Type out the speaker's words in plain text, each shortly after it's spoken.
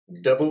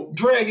Double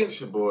Dragon.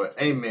 It's your boy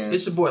AMENZ.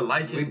 It's your boy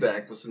Liking. We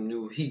back with some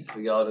new heat for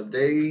y'all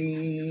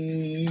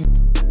today.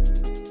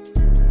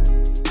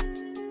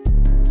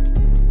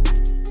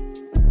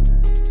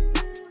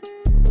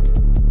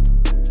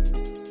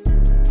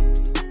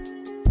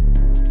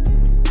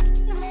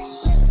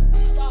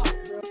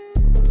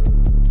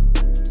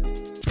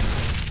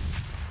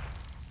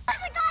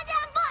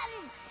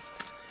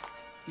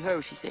 You heard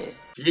what she said.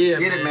 Yeah,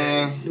 Get it,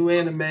 man. New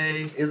anime.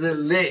 Is it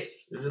lit?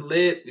 Is it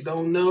lit? We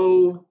don't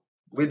know.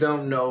 We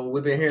don't know.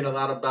 We've been hearing a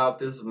lot about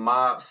this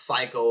mob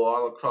psycho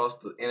all across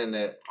the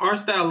internet. Art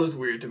style looks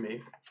weird to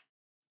me.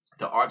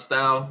 The art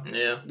style,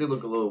 Yeah. they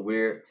look a little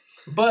weird.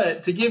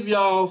 But to give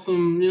y'all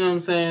some, you know what I'm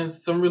saying,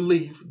 some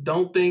relief,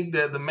 don't think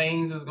that the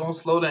mains is going to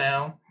slow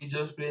down. We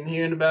just been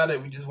hearing about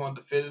it. We just wanted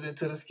to fit it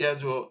into the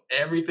schedule.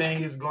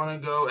 Everything is going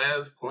to go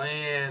as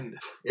planned.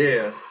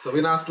 Yeah, so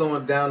we're not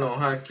slowing down on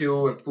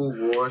Haikyuu and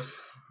Food Wars.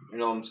 You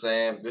know what I'm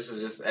saying? This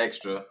is just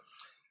extra.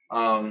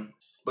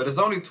 But it's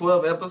only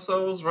 12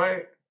 episodes,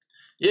 right?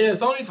 Yeah,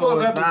 it's only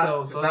 12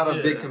 episodes. It's not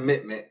a big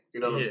commitment. You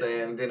know what I'm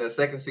saying? Then the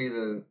second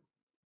season...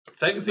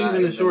 Second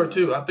season is short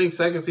too. I think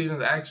second season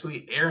is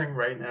actually airing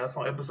right now. It's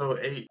on episode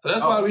 8. So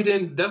that's why we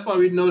didn't. That's why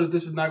we know that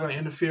this is not going to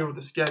interfere with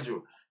the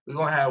schedule. We're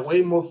gonna have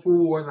way more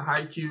Food Wars and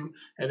Haikyuu,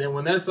 and then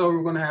when that's over,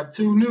 we're gonna have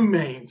 2 new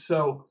mains.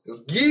 So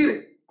let's get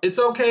it. It's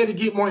okay to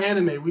get more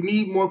anime. We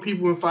need more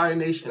people in Fire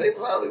Nation. They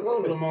probably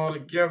won't put them all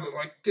together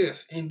like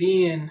this, and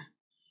then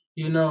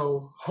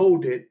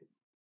hold it.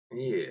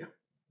 Yeah.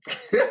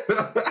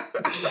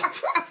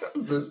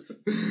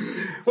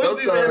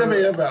 What's this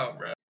anime about,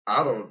 bro?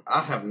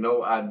 I have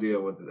no idea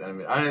what this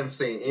anime. I haven't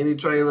seen any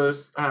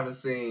trailers. I haven't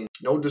seen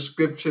no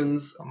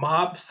descriptions. A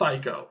mob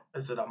psycho.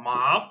 Is it a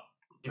mob?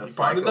 Is he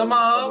part of the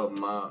mob?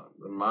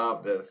 The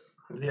mob that's...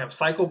 Does he have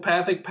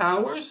psychopathic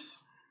powers?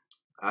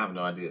 I have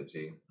no idea,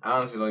 G. I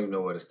honestly don't even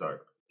know where to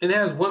start. It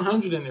has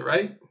 100 in it,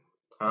 right?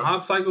 Huh?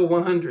 Mob Psycho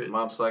 100.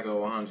 Mob Psycho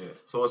 100.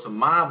 So it's a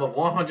mob of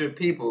 100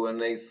 people and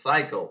they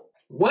psycho.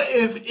 What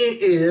if it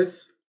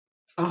is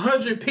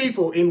 100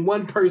 people in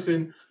one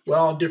person with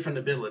all different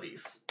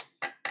abilities?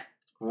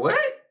 What?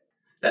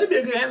 That'd be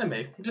a good anime.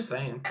 I'm just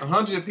saying.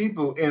 100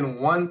 people in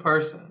one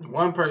person.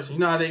 One person. You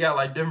know how they got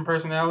like different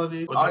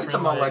personalities? Oh, you talking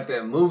about like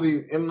that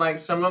movie M. Night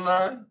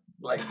Shyamalan?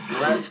 Like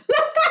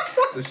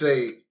The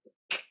Shade.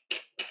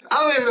 I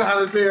don't even know how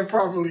to say it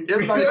properly.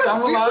 M. Night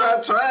Shyamalan.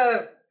 I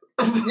tried.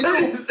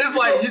 It's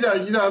like,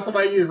 you know how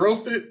somebody gets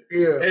roasted?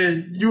 Yeah.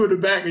 And you in the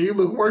back and you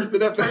look worse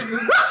than that person?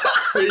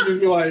 So you just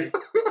be like...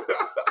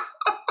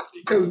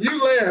 Because if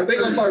you laugh, they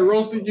gonna start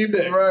roasting you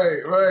next.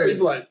 Right. So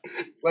you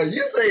like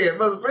you say it,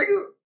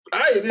 motherfuckers.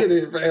 I ain't in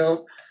it,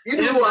 fam. You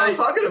knew what I was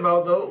talking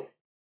about, though.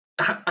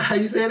 How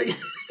you said it?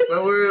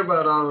 Don't worry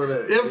about all of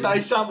that. M.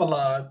 Night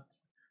Shyamalan.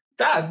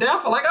 God damn,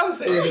 I feel like I'm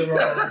saying it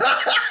wrong.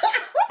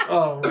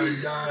 Oh my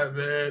God,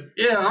 man.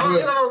 Yeah, I don't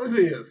know what this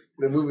is.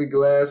 The movie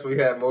Glass, we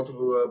have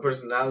multiple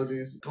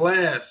personalities.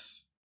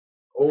 Glass.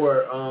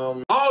 Or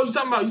oh, you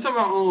talking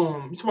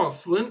about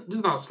Slender? This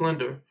is not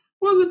Slender.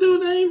 What's the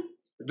dude name?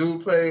 The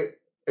dude played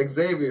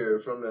Xavier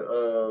from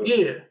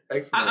the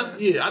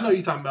X-Men. I know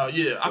you talking about.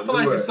 Yeah, I feel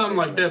like it's something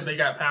like that. They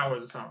got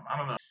powers or something. I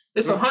don't know.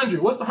 It's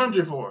 100. What's the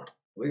 100 for?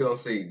 We gonna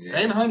see, Jay.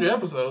 Ain't 100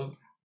 episodes.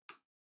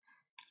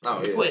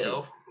 Oh, yeah,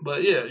 12.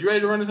 But yeah, you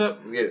ready to run this up?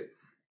 Let's get it.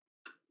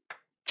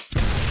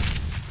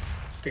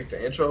 Think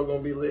the intro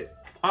gonna be lit?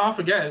 Oh, I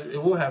forgot.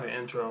 It will have an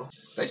intro.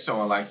 They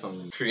showing like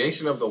some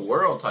creation of the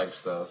world type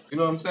stuff. You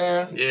know what I'm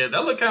saying? Yeah,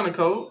 that look kind of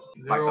cool.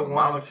 Like the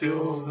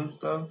molecules and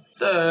stuff.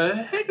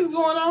 The heck is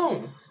going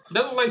on?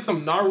 That look like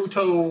some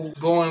Naruto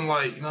going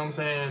like, you know what I'm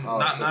saying? Oh,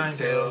 not Nine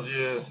Tails,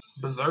 yeah.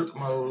 Berserk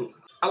mode.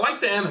 I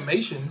like the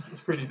animation. It's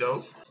pretty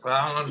dope. But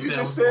I don't understand. You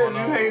just said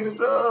you hated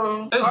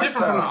the That's art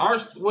different style. from the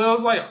art. Well,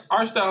 it's like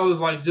art style is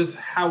like just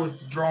how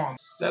it's drawn. Is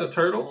that a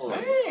turtle?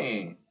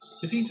 Dang.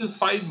 Is he just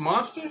fighting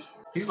monsters?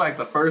 He's like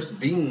the first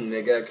being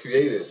that got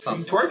created.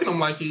 You twerking him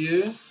like he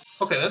is.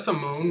 Okay, that's a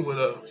moon with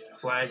a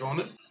flag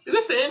on it. Is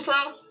this the intro?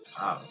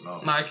 I don't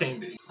know. Nah, it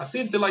can't be. I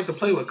see they like to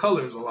play with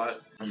colors a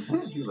lot.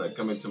 You like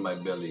come into my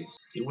belly.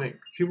 He went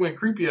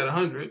creepy at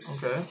 100.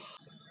 Okay.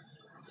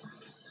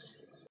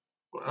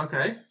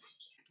 Okay.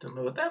 Don't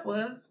know what that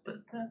was, but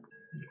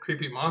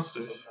creepy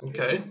monsters.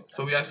 Okay.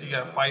 So we actually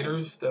got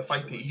fighters that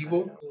fight the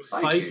evil.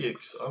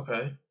 Psychics.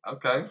 Okay.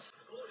 Okay.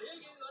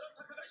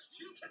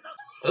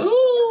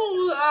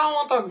 Ooh, I don't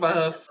want to talk about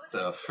her.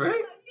 The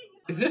frick?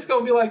 Is this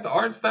gonna be like the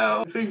art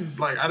style? It seems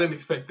like I didn't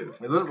expect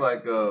this. It looked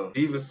like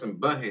Beavis and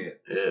Butthead.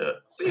 Yeah.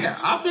 Yeah,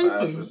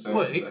 offense for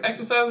what?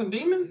 Exercising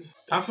demons?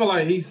 I feel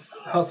like he's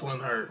hustling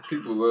her.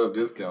 People love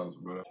discounts,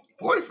 bro.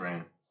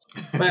 Boyfriend.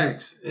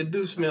 Facts. It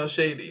do smell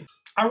shady.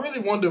 I really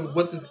wonder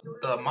what this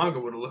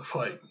manga would have looked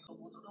like.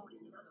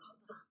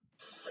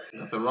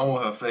 Nothing wrong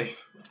with her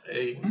face.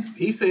 Hey,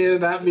 he said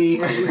it, not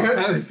me. I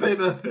didn't say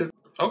nothing.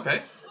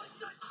 Okay.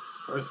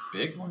 First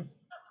big one.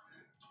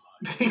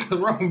 Pick the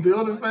wrong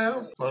building,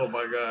 fam? Oh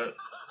my God.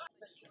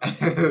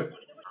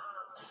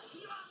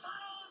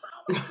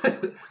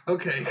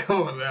 Okay,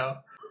 come on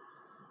now.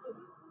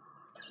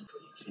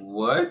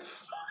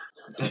 What?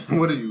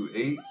 What are you,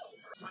 8?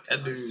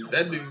 That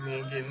dude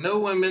ain't getting no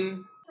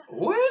women.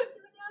 What?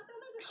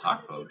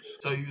 Cockroach.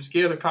 So you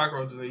scared of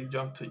cockroaches and you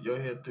jumped to your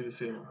head through the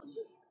ceiling.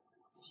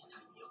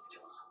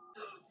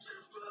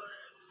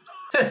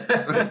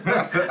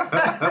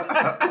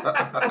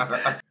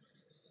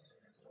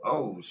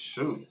 Oh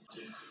shoot.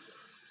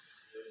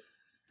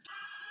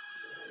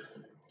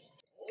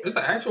 It's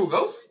an actual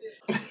ghost?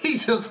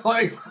 He's just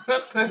like,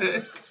 what the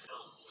heck?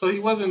 So he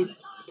wasn't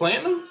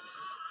playing them?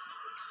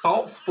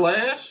 Salt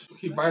splash?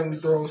 He finally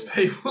throws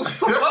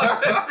tables.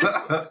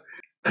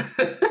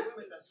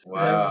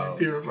 Wow.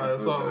 Purified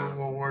salt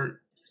won't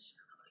work.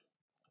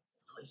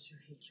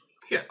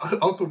 Yeah,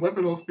 ultimate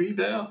weapon on speed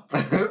dial.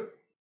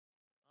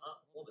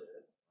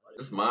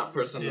 It's my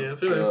person. Yeah,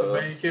 so that's the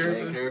main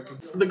character.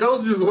 The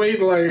ghost is just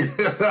waiting like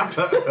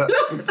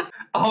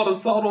all the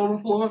salt on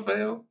the floor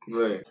fell.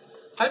 Right.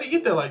 How did he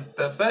get there like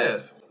that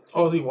fast?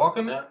 Oh, is he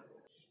walking now?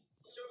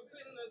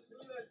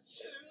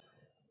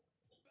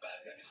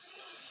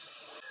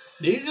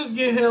 Did he just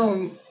get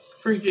him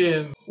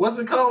freaking, what's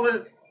it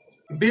called?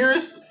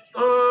 Beerus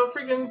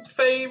freaking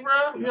fade,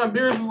 bro? You know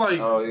Beerus was like,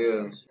 oh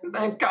yeah. His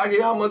name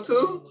Kageyama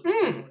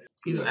too?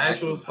 He's an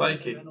actual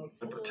psychic.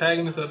 The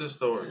protagonist of this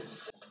story.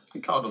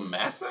 He called him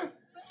Master?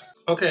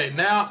 Okay,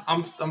 now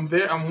I'm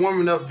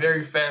warming up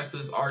very fast to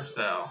this art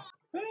style.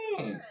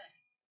 Dang.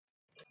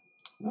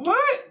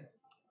 What?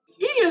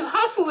 He is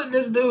hustling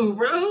this dude,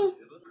 bro.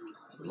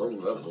 Low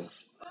level.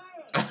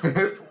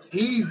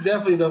 He's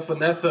definitely the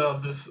finesse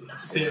of this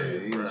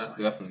series. Yeah,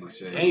 he's definitely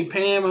shady. Ain't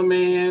paying my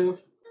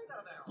man's.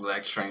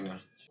 Black trainer.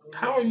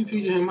 How are you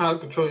teaching him how to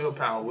control your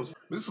powers?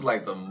 This is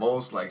like the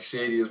most like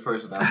shadiest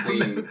person I've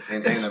seen in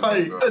it's anime,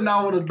 like, bro. And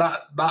I would have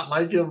not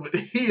like him, but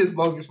he is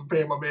bogus for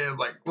paying my man's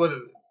like, what is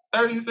it,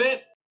 30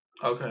 cents?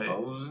 Okay.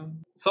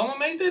 Exposing? Someone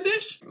made that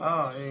dish?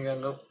 No, he ain't got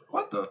no.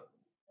 What the?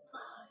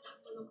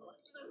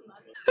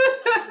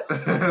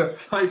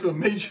 It's like some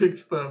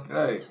Matrix stuff.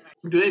 Hey.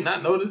 Do they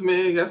not know this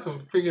man got some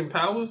freaking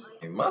powers?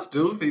 He must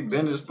do if he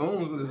bend his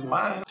spoons with his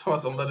mind.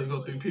 Toss him, let it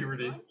go through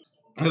puberty.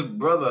 His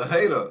brother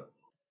Hater.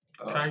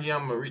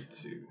 Kageyama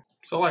Shigeo.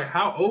 So, like,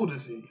 how old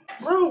is he?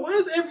 Bro, why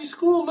does every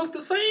school look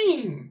the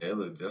same? They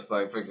look just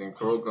like freaking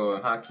Kuroko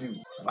and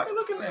Haku. Why are you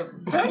looking at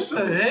vegetables?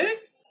 What the heck?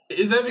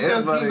 Is that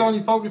because he's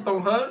only focused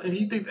on her and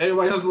he thinks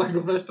everybody else is like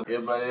a vegetable?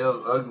 Everybody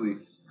else ugly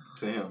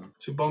to him.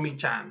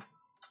 Tsubomi-chan.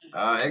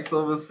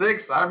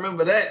 X/6. I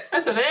remember that.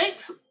 That's an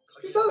X?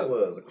 You thought it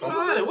was?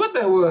 What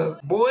that was?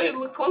 Boy, it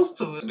looked close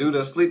to it. Dude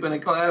that's sleeping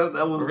in class,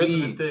 that was me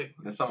Arithmetic.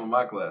 in some of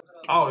my class.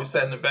 I always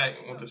sat in the back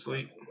and went to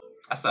sleep.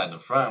 I sat in the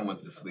front and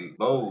went to sleep.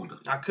 Bold.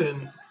 I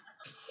couldn't.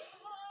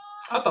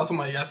 I thought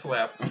somebody got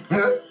slapped.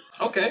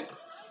 Okay.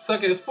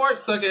 Suck at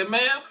sports, suck at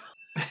math.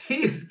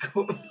 He is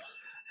going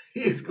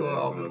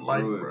off his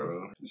life,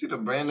 bro. You see the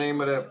brand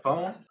name of that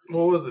phone?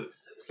 What was it?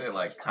 Say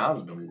like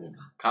Condomo.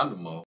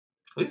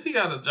 At least he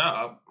got a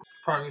job.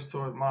 Progress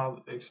toward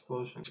mild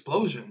explosion.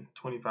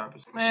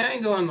 25%. Man, I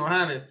ain't going no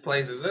 100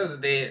 places. That's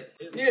dead.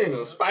 You ain't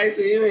no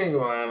spicy. You ain't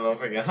going no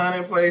freaking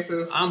 100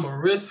 places. I'm a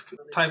risk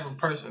type of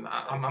person.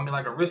 I mean,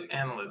 like a risk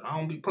analyst. I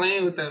don't be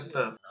playing with that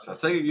stuff. So I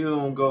tell you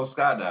don't go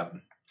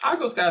skydiving. I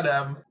go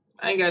skydiving.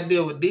 I ain't got to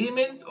deal with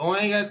demons or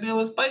I ain't got to deal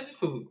with spicy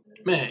food.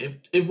 Man,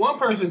 if one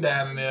person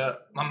died in there,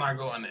 I'm not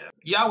going there.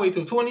 Y'all wait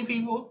till 20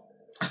 people.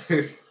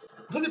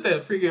 Look at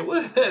that freaking, what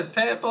is that,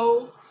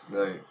 tadpole?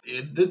 Right.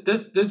 Yeah,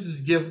 this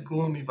is give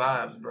gloomy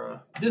vibes,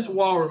 bro. This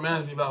wall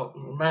reminds me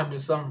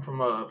of something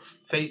from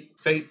Fate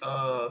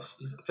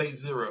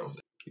Zero.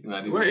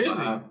 Where is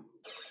he?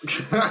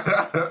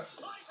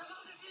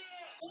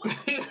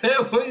 He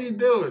said, "What are you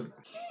doing?"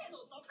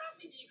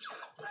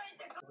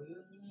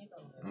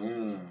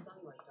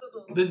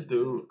 This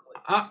dude.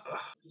 I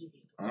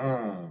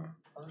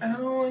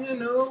don't want to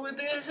know what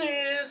this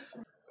is.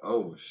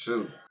 Oh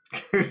shoot.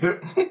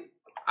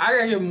 I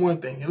gotta give him one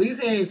thing. At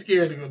least he ain't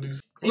scared to go do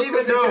something.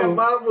 Even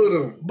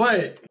though,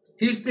 but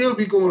he still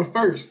be going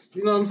first.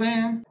 You know what I'm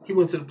saying? He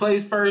went to the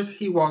place first.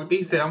 He walked.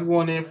 He said, "I'm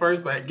going in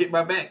first, but get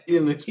my back." He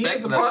didn't expect He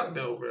has a part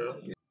though, bro.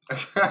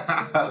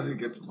 How did he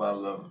get to my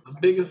level? The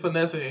biggest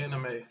finesse in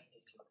anime.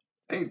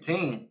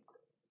 18.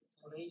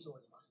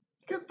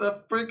 Get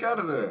the freak out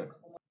of there.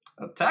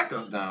 Attack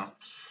us down.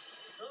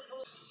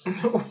 He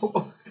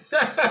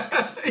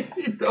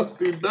don't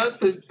do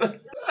nothing.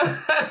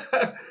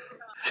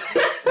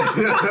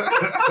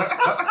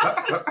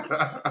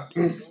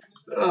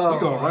 We're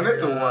gonna run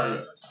into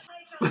one.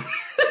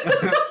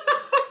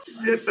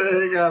 Get the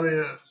heck out of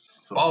here.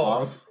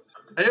 Boss.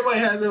 Everybody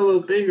has that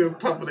little thing on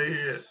top of their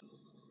head.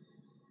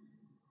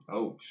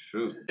 Oh,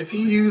 shoot. If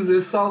he used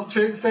this salt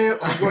trick, fam,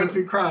 I'm going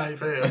to cry,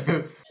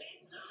 fam.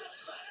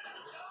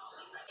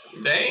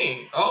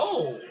 Dang.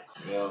 Oh.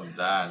 They all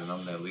died and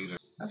I'm that leader.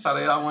 That's how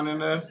they all went in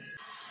there?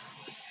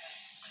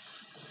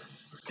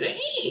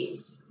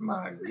 Dang.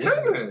 My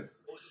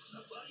goodness.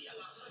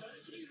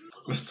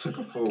 This took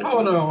a fool.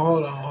 Hold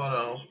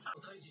on.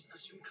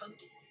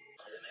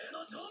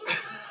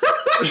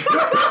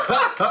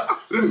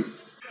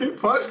 He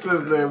punched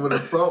him there with a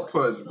salt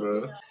punch,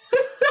 bro.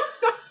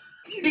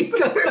 He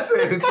said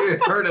it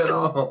didn't hurt at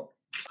all.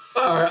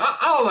 Alright,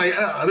 I was like,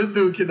 this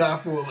dude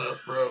cannot fool us,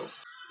 bro.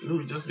 We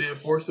were just being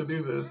forced to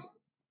do this.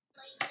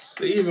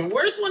 So even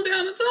worse one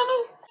down the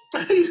tunnel?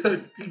 He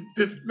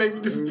just make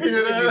me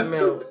disappear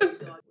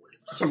that.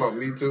 Talking about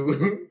me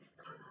too.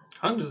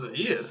 Hundreds of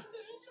years.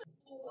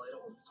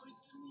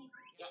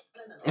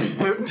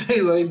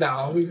 He's like,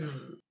 nah, we just...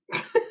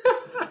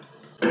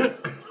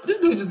 This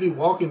dude just be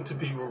walking to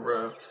people,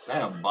 bro.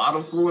 Damn,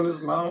 bottle flew in his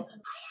mouth.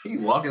 He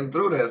walking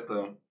through that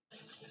stuff.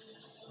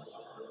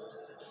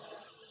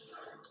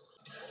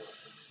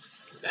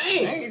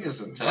 Dang, he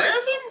just attacked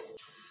him?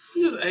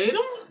 He just ate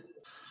him?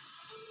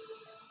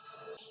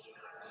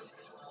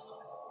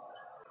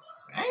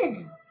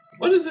 Dang.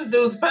 What is this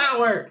dude's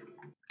power?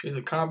 He's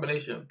a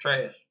combination of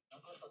trash.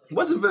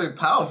 Wasn't very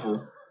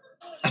powerful.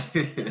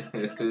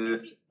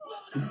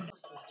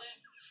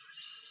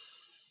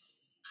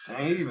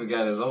 Dang, he even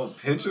got his own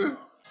picture.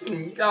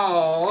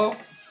 Oh,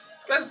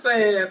 that's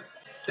sad.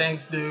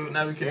 Thanks, dude.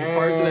 Now we can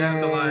depart to the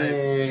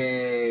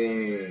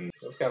afterlife.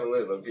 That's kind of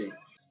lit, low-key.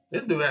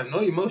 This dude have no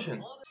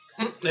emotion.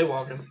 They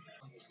walking.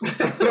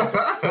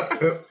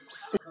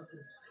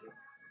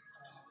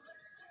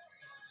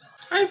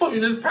 I ain't supposed to be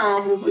this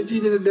powerful, but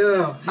you just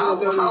dumb. How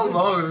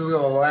long is this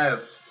gonna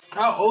last?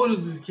 How old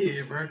is this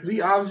kid, bro? Because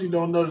he obviously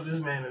don't know that this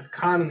man is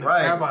conning the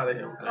crap out of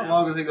him. How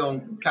long is he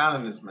gonna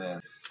con this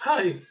man?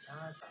 Hey.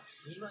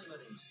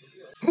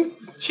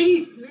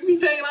 Cheat. You be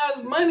taking all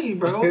his money,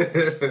 bro.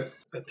 The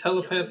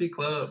telepathy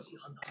club.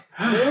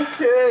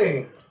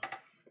 Okay.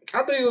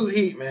 I think it was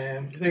heat,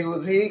 man. You think it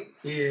was heat?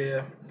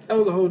 Yeah. That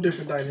was a whole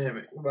different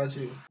dynamic. What about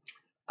you?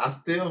 I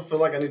still feel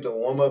like I need to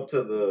warm up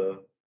to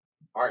the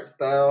art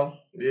style.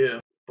 Yeah.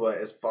 But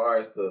as far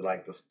as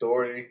the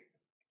story,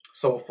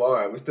 so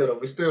far we still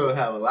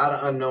have a lot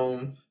of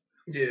unknowns.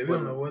 Yeah, we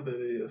don't know what it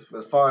is.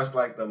 As far as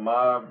like the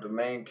mob, the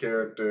main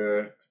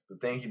character, the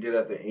thing he did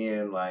at the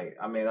end, like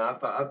I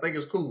think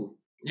it's cool.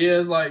 Yeah,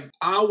 it's like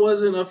I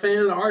wasn't a fan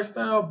of the art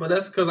style, but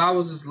that's because I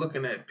was just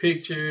looking at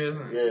pictures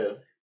and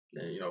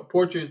and,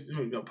 portraits,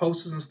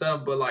 posters and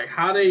stuff. But like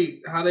how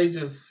they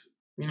just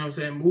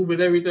move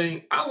and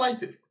everything, I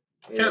liked it.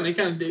 Yeah.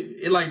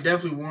 It like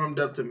definitely warmed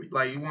up to me.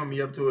 Like it warmed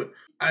me up to it.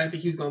 I didn't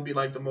think he was gonna be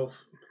like the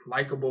most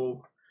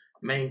likable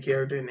main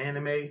character in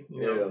anime.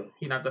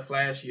 He's not the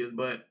flashiest,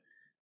 but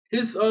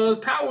his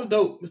power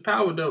dope. His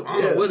power dope.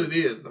 I don't know what it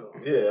is though.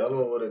 Yeah, I don't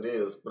know what it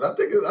is, but I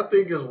think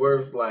it's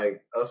worth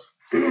like us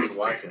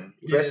watching.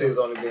 Especially it's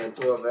only been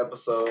 12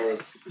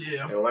 episodes.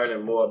 Yeah, and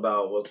learning more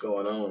about what's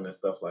going on and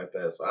stuff like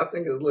that. So I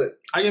think it's lit.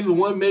 I give it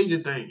one major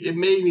thing. It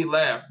made me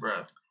laugh,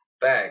 bro.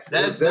 Facts.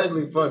 That's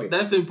definitely funny.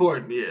 That's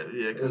important. Yeah.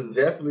 It's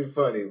definitely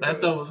funny. That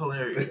stuff was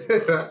hilarious.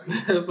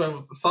 That stuff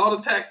was the salt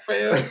attack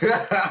fail.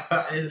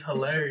 It's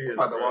hilarious.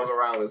 About to walk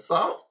around with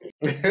salt.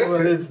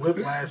 Well, it's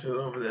whiplash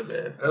over there,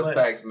 man. That's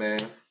facts,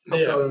 man. Hope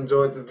y'all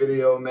enjoyed the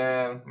video,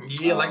 man.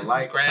 Yeah, like,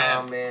 subscribe.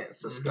 Comment,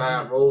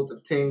 subscribe, roll to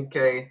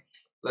 10K.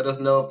 Let us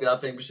know if y'all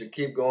think we should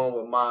keep going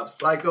with Mob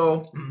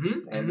Psycho.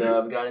 And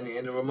we got any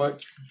ending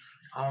remarks?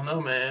 I don't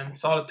know, man.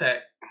 Salt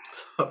attack.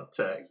 Salt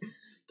attack.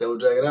 Double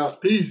Dragon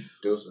out. Peace.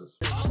 Deuces.